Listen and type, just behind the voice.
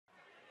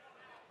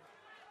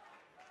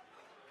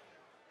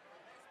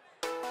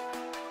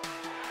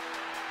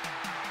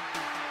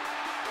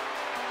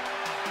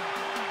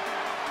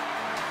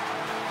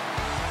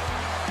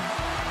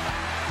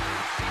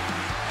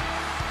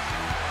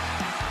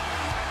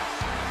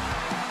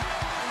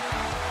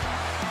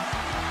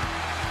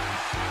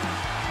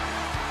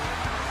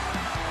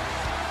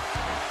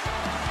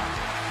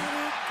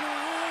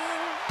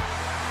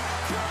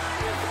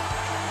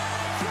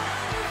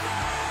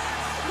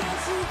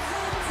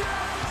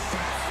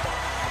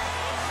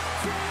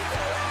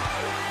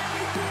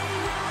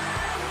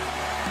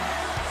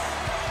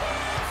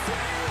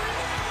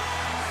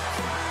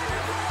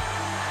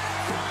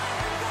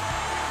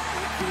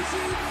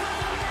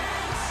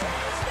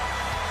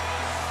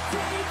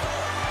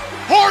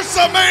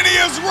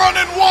Horsemania's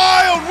running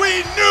wild.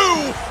 We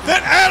knew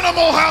that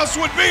Animal House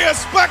would be a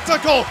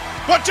spectacle.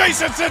 But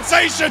Jason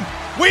Sensation,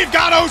 we've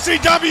got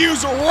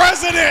OCW's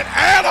resident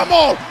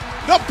Animal,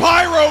 the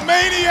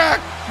Pyromaniac,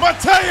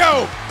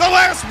 Matteo, the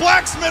last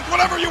blacksmith,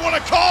 whatever you want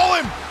to call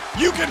him.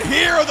 You can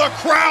hear the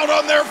crowd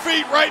on their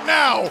feet right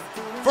now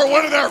for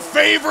one of their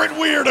favorite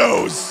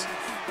weirdos.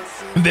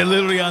 They're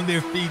literally on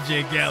their feet,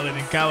 Jake Allen,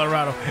 in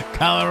Colorado.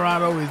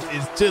 Colorado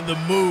is to the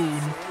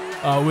moon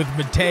with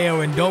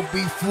Matteo, and don't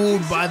be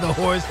fooled by the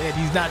horsehead.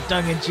 He's not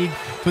tongue-in-cheek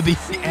for the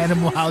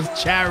Animal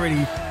House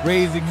charity,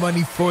 raising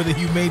money for the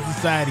Humane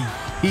Society.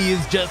 He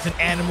is just an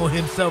animal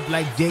himself,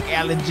 like Jake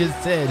Allen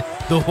just said.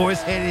 The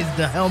horsehead is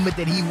the helmet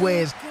that he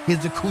wears,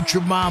 his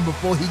accoutrement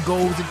before he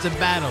goes into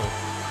battle.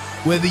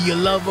 Whether you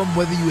love him,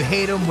 whether you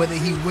hate him, whether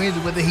he wins,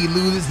 whether he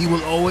loses, he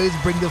will always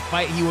bring the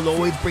fight. He will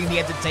always bring the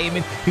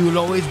entertainment. He will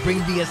always bring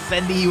the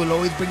ascending. He will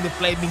always bring the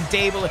flaming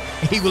table.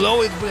 And he will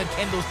always bring a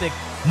candlestick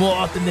more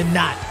often than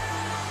not.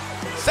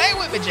 Say it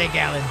with me, Jake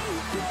Allen.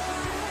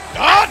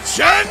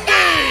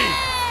 Ascendi!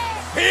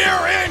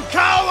 Here in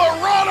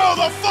Colorado,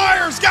 the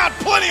fire's got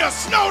plenty of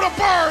snow to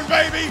burn,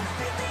 baby!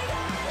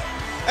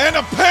 And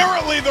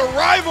apparently the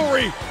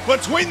rivalry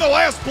between the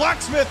last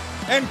blacksmith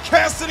and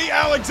Kasstianity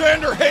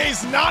Alexander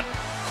Hayes not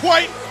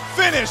quite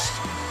finished.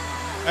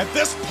 At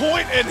this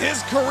point in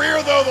his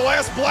career, though, the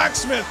last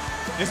blacksmith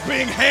is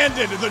being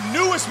handed to the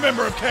newest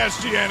member of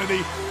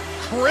Kasstianity,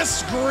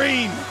 Chris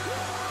Greene.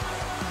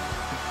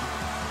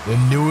 The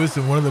newest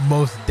and one of the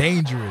most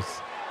dangerous.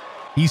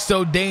 He's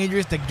so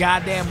dangerous, the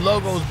goddamn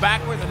logo's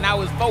backwards and now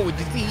it's forward.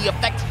 You see, he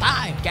affects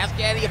time.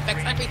 Kasstianity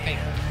affects everything.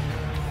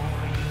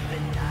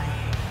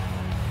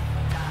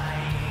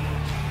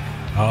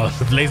 Oh,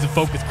 it's a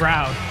laser-focused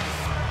crowd.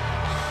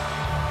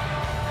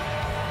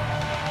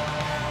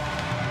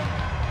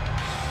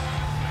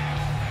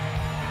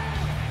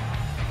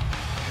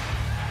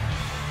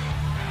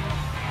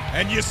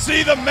 And you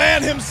see the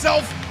man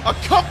himself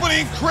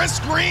accompanying Chris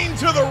Greene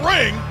to the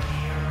ring,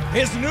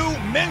 his new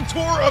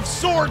mentor of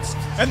sorts,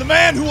 and the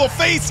man who will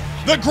face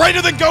the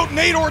greater-than-GOAT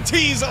Nate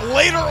Ortiz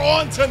later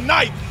on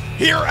tonight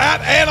here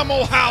at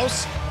Animal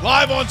House,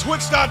 live on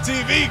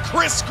Twitch.tv.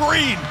 Chris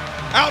Greene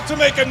out to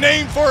make a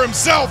name for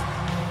himself.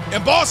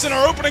 And boss, in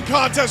our opening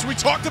contest, we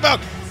talked about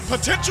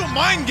potential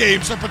mind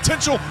games or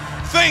potential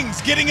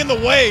things getting in the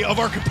way of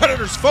our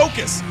competitors'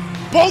 focus.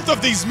 Both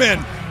of these men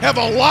have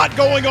a lot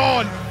going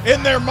on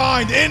in their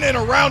mind in and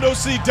around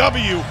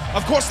OCW.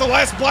 Of course, the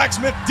last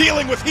blacksmith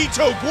dealing with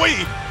Hito Gui,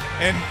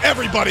 and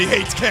everybody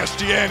hates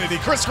Kasstianity.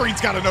 Chris Greene's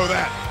got to know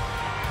that.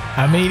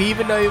 I mean,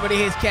 even though everybody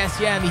hates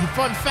Kasstianity,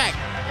 fun fact,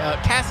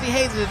 Kassie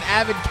Hayes is an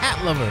avid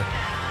cat lover.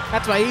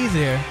 That's why he's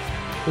here.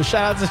 So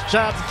shout out to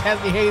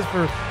Kassie Hayes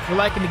for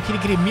liking the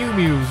kitty mew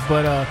mews.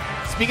 But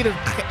speaking of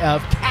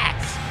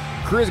cats,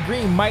 Chris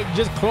Greene might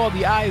just claw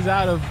the eyes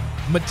out of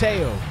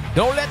Matteo.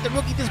 Don't let the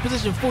rookie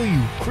disposition fool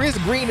you. Chris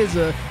Greene is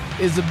a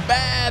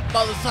bad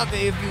motherfucker,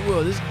 if you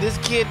will. This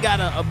kid got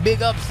a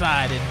big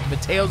upside, and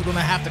Matteo's gonna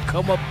have to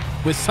come up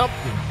with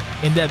something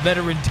in that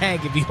veteran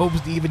tank if he hopes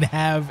to even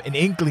have an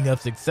inkling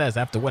of success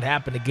after what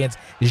happened against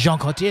Jean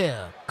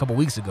Cartier a couple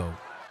weeks ago.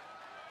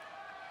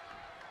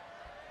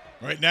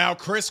 Right now,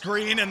 Chris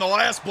Greene and the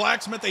last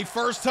blacksmith, a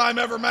first-time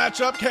ever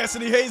matchup.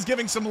 Kasstianity Hayes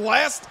giving some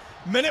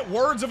last-minute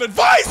words of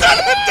advice, and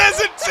it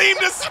doesn't seem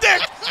to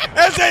stick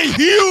as a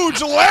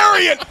huge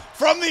lariat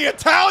from the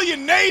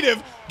Italian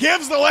native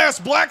gives the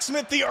last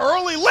blacksmith the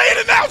early lead,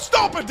 and now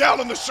stomping down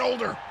on the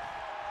shoulder.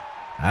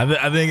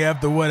 I think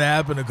after what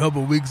happened a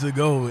couple weeks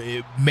ago,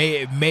 it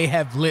may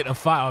have lit a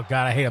fire. Oh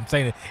God, I hate I'm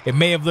saying it. It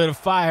may have lit a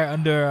fire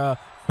under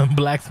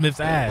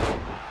Blacksmith's ass.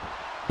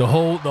 The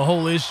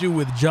whole issue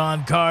with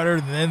John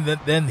Carter, and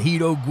then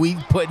Hito Gui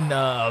putting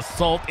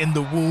salt in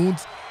the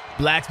wounds.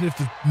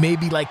 Blacksmith is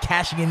maybe like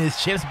cashing in his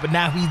chips, but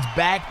now he's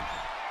back.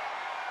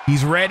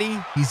 He's ready.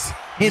 He's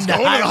in the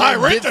high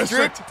rent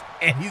district,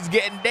 and he's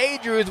getting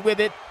dangerous with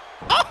it.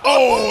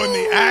 Oh, and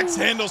the axe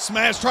handle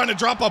smash, trying to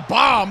drop a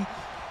bomb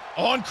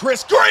on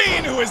Chris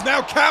Greene, who is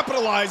now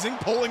capitalizing,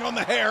 pulling on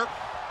the hair.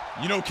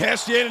 You know,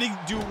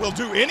 Kasstianity will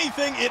do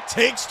anything it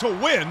takes to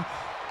win.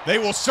 They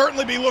will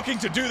certainly be looking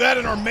to do that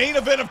in our main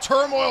event of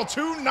Turmoil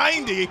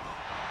 290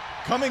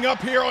 coming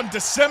up here on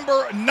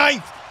December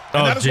 9th.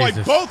 And that is why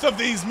both of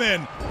these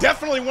men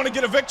definitely want to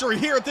get a victory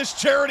here at this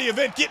charity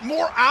event. Get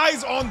more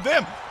eyes on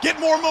them. Get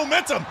more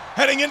momentum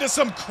heading into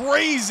some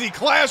crazy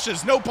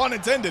clashes, no pun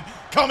intended,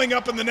 coming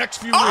up in the next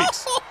few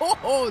weeks.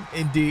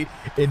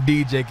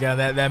 Indeed, Jake.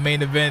 That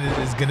main event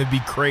is going to be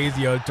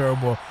crazy on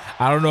Turmoil.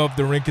 I don't know if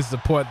the ring can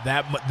support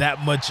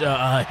that much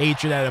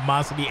hatred,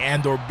 animosity,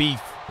 and or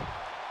beef.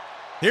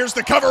 Here's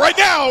the cover right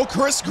now.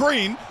 Chris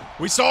Greene.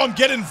 We saw him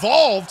get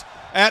involved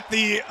at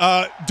the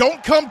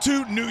Don't Come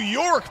to New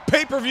York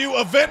pay-per-view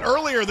event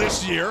earlier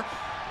this year,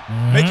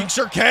 making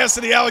sure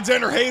Kasstianity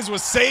Alexander Hayes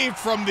was saved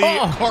from the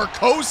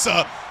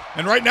Carcosa.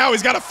 And right now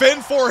he's got to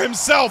fend for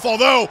himself,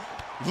 although,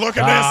 look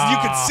at this. You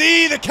can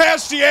see the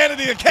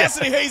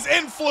Kasstianity Hayes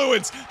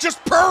influence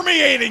just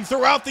permeating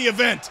throughout the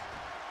event.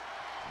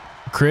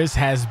 Chris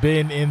has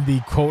been in the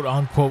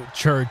quote-unquote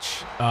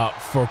church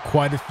for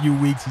quite a few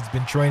weeks. He's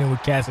been training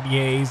with Cassidy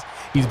Hayes.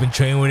 He's been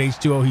training with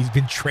H2O. He's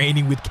been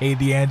training with K.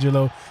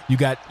 D'Angelo.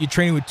 You're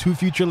training with 2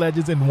 future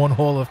legends and 1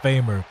 Hall of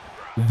Famer.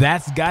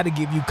 That's got to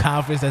give you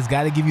confidence. That's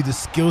got to give you the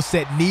skill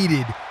set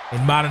needed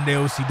in modern-day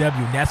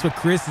OCW. And that's what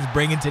Chris is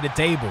bringing to the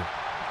table.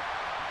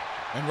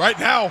 And right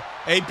now,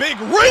 a big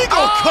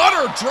regal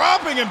cutter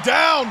dropping him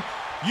down,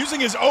 using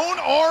his own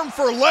arm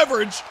for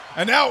leverage,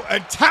 and now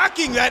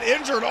attacking that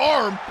injured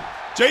arm.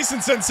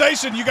 Jason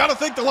Sensation, you got to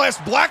think the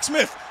last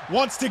Blacksmith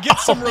wants to get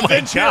some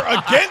revenge here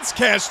against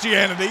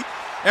Kasstianity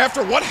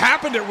after what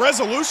happened at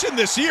Resolution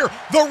this year.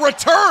 The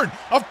return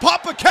of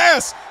Papa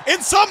Kass.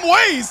 In some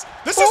ways,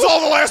 this is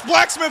all the last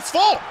Blacksmith's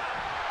fault.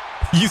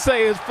 You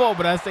say it's fault,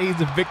 but I say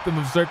he's a victim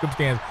of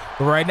circumstance.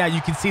 But right now,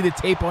 you can see the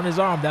tape on his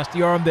arm. That's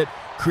the arm that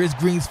Chris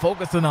Greene's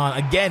focusing on.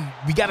 Again,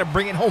 we got to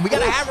bring it home. We got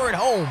to hammer it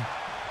home.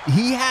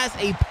 He has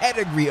a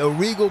pedigree, a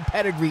regal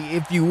pedigree,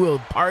 if you will,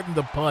 pardon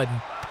the pun,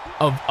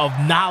 of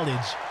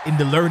knowledge in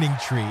the learning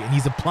tree, and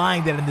he's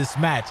applying that in this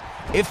match.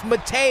 If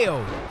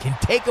Matteo can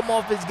take him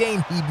off his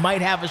game, he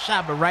might have a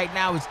shot, but right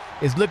now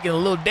it's looking a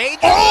little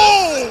dangerous.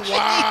 Oh,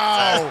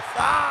 wow.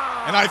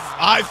 And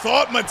I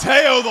thought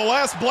Matteo, the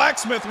last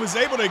Blacksmith, was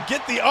able to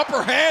get the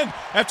upper hand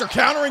after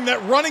countering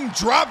that running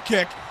drop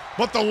kick,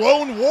 but the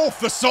lone wolf,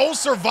 the sole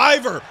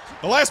survivor,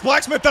 the last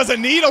Blacksmith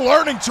doesn't need a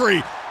learning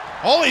tree.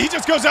 He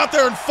just goes out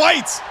there and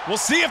fights. We'll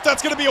see if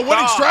that's going to be a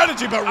winning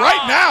strategy. But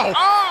right now,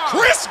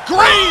 Chris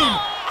Greene,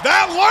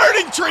 that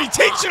learning tree,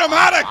 teaching him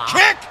how to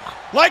kick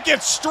like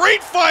it's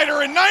Street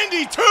Fighter in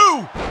 '92.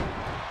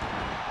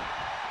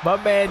 My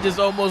man just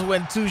almost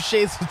went 2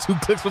 shades for 2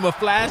 clicks from a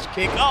flash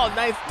kick. Oh,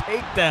 nice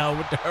takedown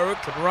with the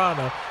Hurricane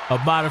Rana, a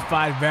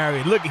modified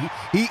variant. Look,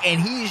 he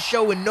is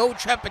showing no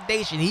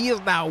trepidation. He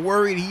is not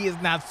worried. He is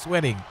not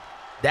sweating.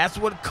 That's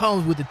what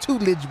comes with the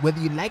tutelage,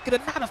 whether you like it or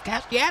not, of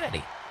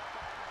Kasstianity.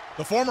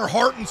 The former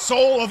heart and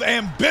soul of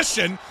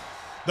Ambition,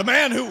 the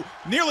man who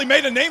nearly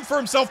made a name for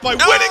himself by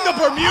winning the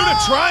Bermuda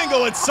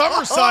Triangle at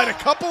Summerside a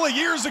couple of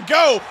years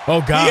ago.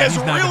 Oh, God, he has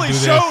really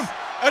shown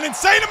an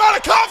insane amount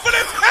of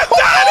confidence, and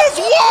that is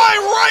why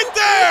right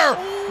there,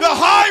 the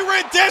high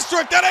rent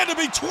district, that had to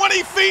be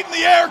 20 feet in the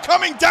air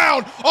coming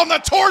down on the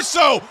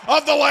torso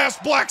of the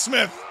last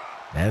Blacksmith.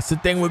 That's the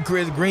thing with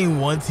Chris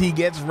Greene. Once he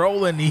gets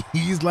rolling,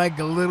 he's like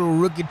a little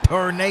rookie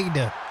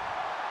tornado.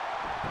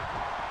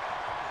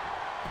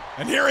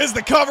 And here is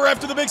the cover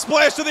after the big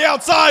splash to the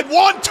outside.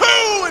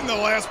 1-2 in the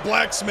last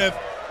Blacksmith.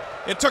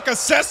 It took a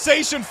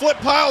cessation flip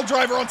pile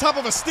driver on top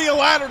of a steel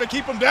ladder to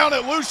keep him down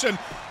at Lucian.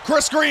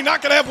 Chris Greene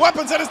not going to have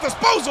weapons at his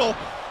disposal,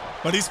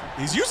 but he's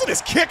using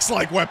his kicks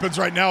like weapons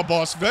right now,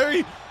 boss.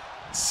 Very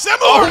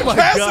similar to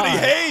Cassidy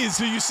Hayes,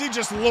 who you see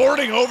just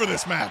lording over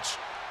this match.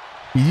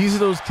 He uses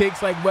those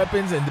kicks like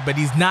weapons, but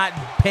he's not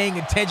paying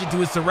attention to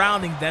his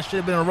surroundings. That should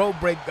have been a rope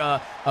break.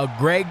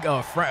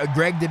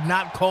 Greg did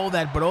not call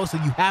that, but also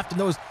you have to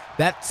notice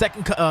that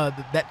second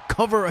that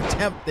cover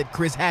attempt that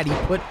Chris had.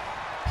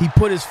 He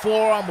put his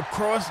forearm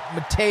across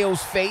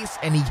Matteo's face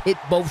and he hit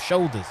both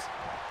shoulders.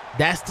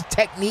 That's the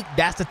technique.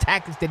 That's the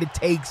tactics that it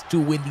takes to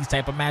win these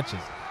type of matches.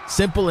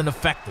 Simple and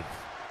effective.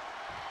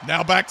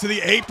 Now back to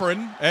the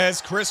apron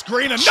as Chris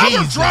Greene,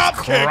 another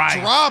drop kick,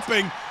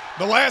 dropping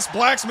the last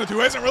Blacksmith, who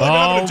hasn't really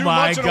been able to do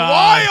much in a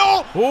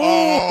while.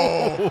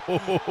 Oh,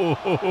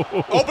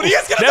 but he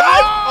is going to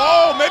dive.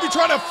 Oh, maybe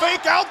trying to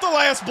fake out the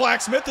last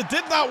Blacksmith. It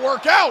did not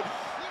work out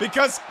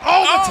because,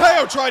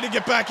 Matteo tried to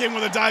get back in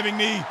with a diving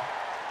knee.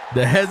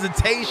 The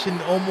hesitation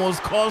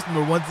almost cost him,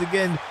 but once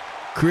again,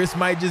 Chris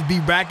might just be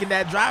back in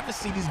that driver's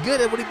seat. He's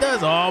good at what he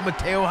does. Oh,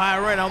 Matteo high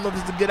right. I don't know if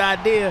this is a good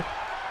idea.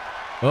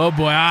 Oh,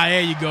 boy.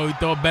 There you go. You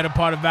throw a better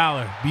part of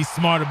valor. Be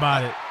smart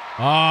about it.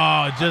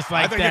 Oh, just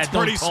like that. I think it's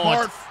pretty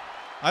smart.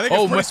 I think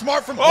it's pretty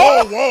smart from...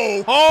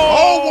 whoa.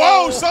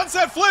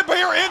 Sunset flip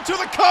here into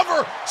the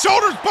cover.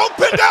 Shoulders both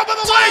pinned down by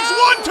the legs.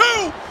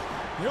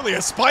 1-2. Nearly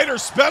a spider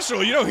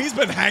special. You know, he's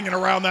been hanging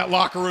around that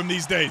locker room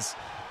these days.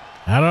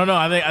 I don't know.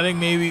 I think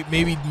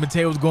maybe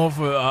Matteo's going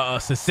for a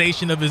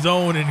cessation of his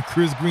own, and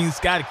Chris Greene's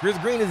got it. Chris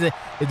Greene is a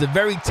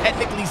very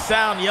technically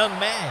sound young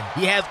man.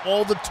 He has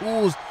all the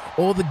tools,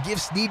 all the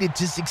gifts needed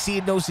to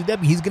succeed in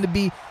OCW. He's going to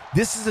be.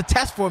 This is a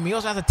test for him. He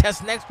also has a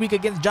test next week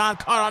against John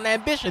Carter on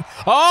Ambition.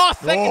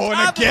 Second time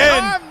and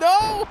again.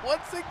 No,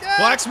 once again.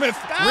 Blacksmith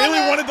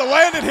really wanted to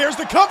land it. Here's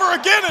the cover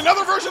again.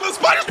 Another version of the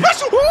Spider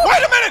Special.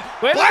 Wait a minute.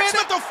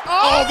 Blacksmith.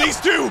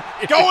 These two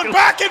going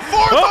back and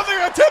forth on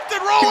their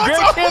attempted roll-ups.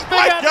 Oh,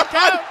 my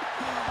God.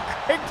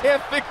 I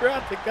can't figure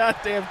out the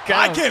goddamn count.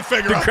 I can't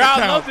figure out the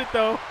count. The crowd loves it,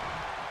 though.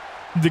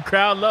 The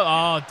crowd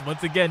loves.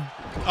 Once again.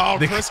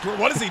 Chris,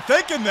 what is he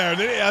thinking there?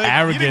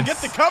 Arrogance. He didn't get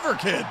the cover,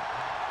 kid.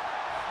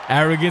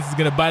 Arrogance is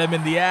going to bite him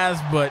in the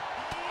ass, but,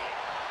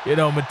 you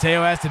know,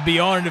 Matteo has to be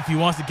on it if he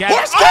wants to catch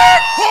it.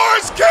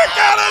 Horse kick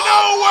out of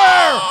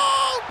nowhere!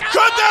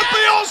 Could that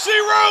be all she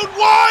wrote?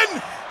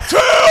 1, 2!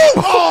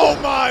 Oh,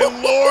 my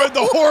Lord,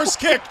 the horse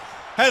kick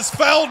has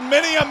felled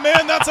many a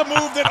man. That's a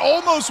move that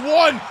almost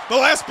won the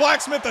last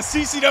Blacksmith the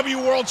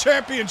CCW World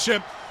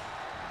Championship.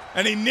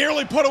 And he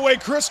nearly put away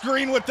Chris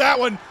Greene with that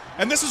one.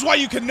 And this is why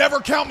you can never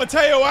count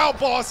Matteo out,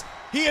 boss.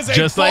 He is a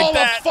Just ball like of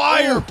that.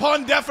 fire, Ooh.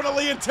 pun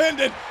definitely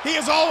intended. He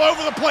is all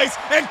over the place,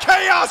 and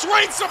chaos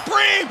reigns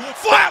supreme.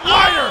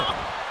 Flatliner.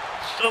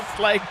 Just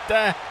like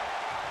that.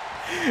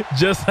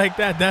 Just like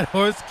that. That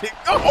horse kick.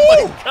 Oh,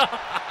 my God.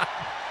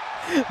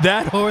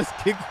 That horse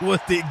kick was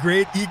the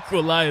great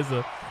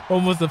equalizer.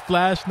 Almost a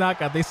flash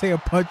knockout. They say a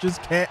puncher's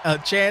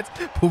chance,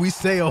 but we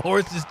say a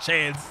horse's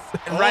chance.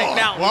 And right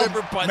now,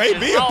 liver punches.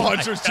 Maybe a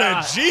puncher's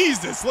chance.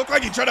 Jesus, looked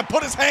like he tried to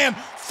put his hand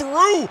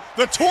through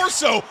the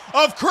torso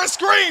of Chris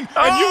Greene.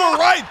 And you were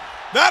right.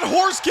 That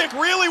horse kick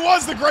really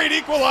was the great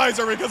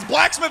equalizer because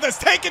Blacksmith has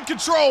taken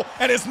control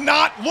and has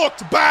not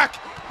looked back.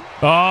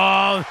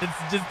 Oh,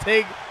 let's just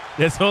take.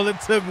 That's all it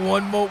took.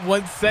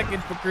 1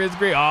 second for Chris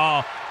Greene.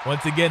 Oh,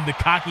 once again, the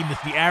cockiness,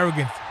 the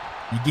arrogance.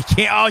 You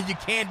can't. Oh, you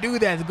can't do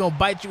that. It's gonna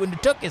bite you in the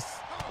tuchus.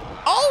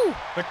 Oh,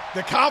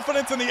 the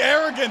confidence and the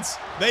arrogance.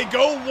 They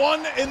go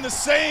one in the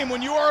same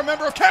when you are a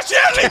member of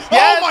Kasstianity. Yes.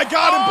 Oh my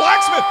God! And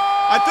Blacksmith.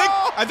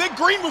 I think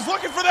Greene was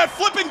looking for that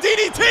flipping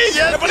DDT,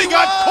 yes, but he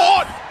got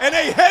caught in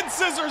a head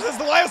scissors as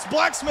the last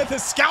Blacksmith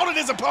has scouted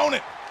his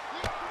opponent.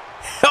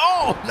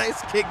 Oh,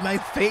 nice kick,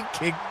 nice feint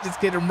kick.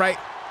 Just get him right.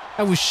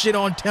 That was shit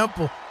on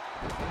Temple.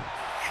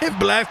 And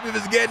Blacksmith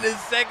is getting his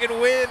second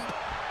win.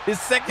 His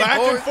second back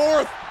horse. and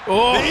forth.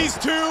 Oh. These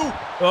two.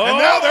 And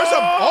now there's a,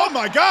 oh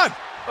my God.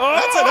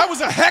 That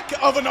was a heck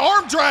of an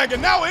arm drag,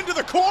 and now into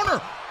the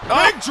corner.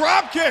 Big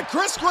drop kick.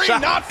 Chris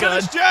Greene not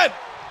finished yet.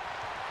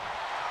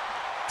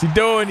 What's he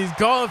doing? He's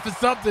calling for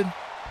something.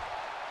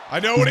 I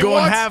know what he going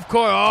wants. Half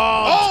court.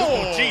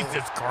 Oh,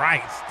 Jesus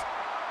Christ.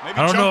 Maybe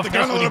jumped the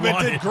gun a little bit,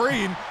 wanted. did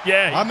Greene.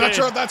 Yeah, I'm not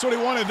sure if that's what he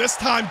wanted. This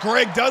time,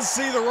 Greg does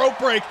see the rope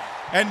break,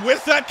 and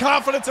with that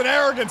confidence and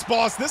arrogance,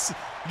 boss,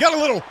 he got a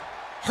little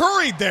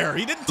hurried there.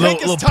 He didn't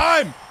take his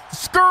time.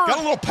 Got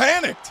a little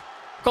panicked.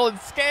 Call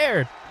it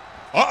scared.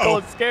 Uh-oh. Call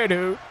it scared,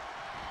 dude.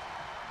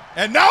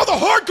 And now the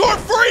hardcore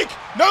freak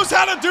knows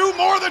how to do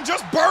more than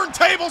just burn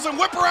tables and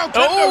whip around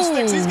kendo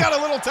sticks. He's got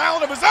a little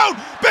talent of his own.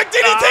 Big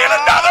DDT and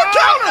another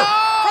counter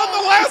from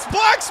the last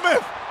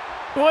Blacksmith.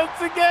 Once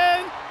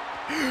again.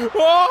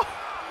 Oh.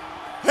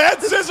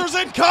 Head scissors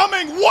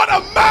incoming. What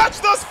a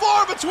match thus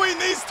far between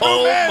these two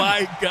men. Oh,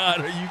 my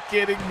God. Are you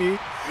kidding me?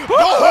 The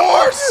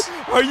horse.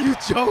 Are you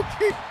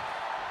joking?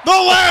 The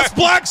last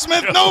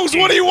Blacksmith knows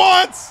what he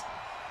wants.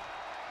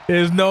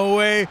 There's no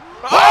way.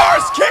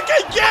 Horse kick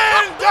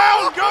again.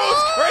 Down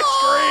goes Chris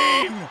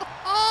Greene.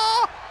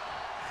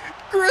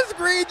 Chris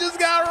Greene just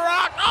got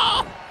rocked.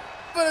 Oh,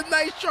 but a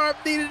nice sharp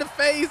knee to the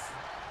face.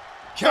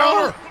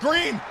 Counter.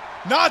 Greene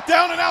not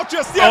down and out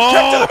just yet.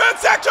 Kick to the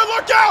midsection.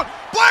 Look out.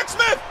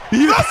 Blacksmith.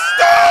 The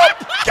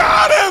stomp.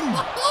 Got him.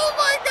 Oh,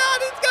 my God.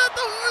 He's got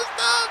the horse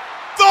stomp.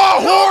 The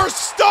horse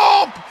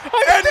stomp.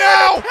 And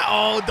now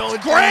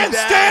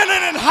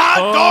grandstanding and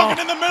hot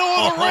dogging in the middle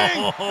of the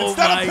ring.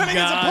 Instead of pinning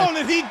his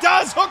opponent, he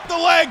does hook the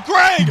leg.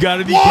 Greg. You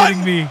gotta be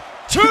kidding me.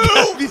 2, 3,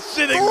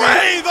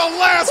 the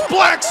last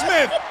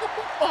Blacksmith.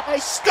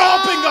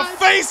 Stomping the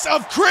face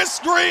of Chris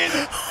Greene,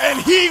 and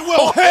he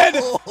will head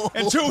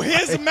into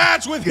his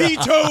match with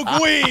Hito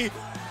Gui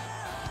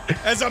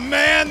as a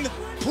man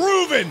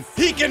proven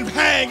he can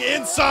hang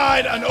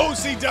inside an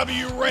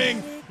OCW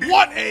ring.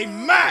 What a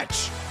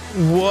match!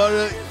 What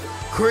a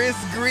Chris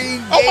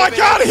Greene. Oh my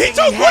God,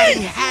 Hito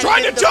Gui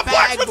trying to jump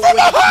Blacksmith from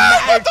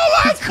behind, but the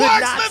last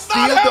Blacksmith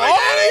not having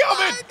any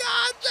of it.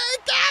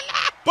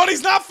 But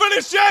he's not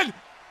finished yet.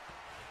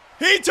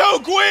 Hito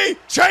Gui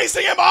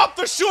chasing him up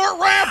the short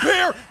ramp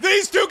here.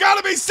 These two got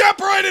to be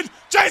separated.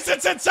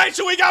 Jason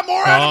Sensation, we got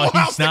more Animal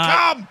House to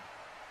come.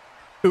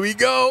 Here we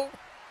go.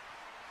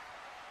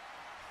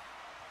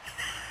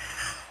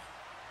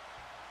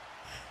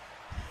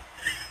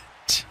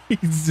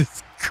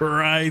 Jesus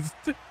Christ.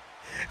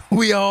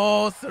 We are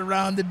all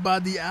surrounded by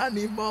the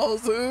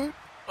animals.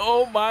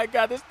 Oh my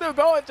God, they're still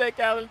going, Jake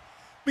Allen.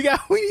 We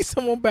need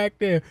someone back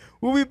there.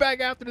 We'll be back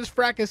after this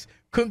fracas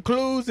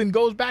concludes and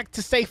goes back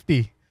to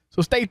safety.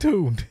 So stay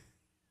tuned.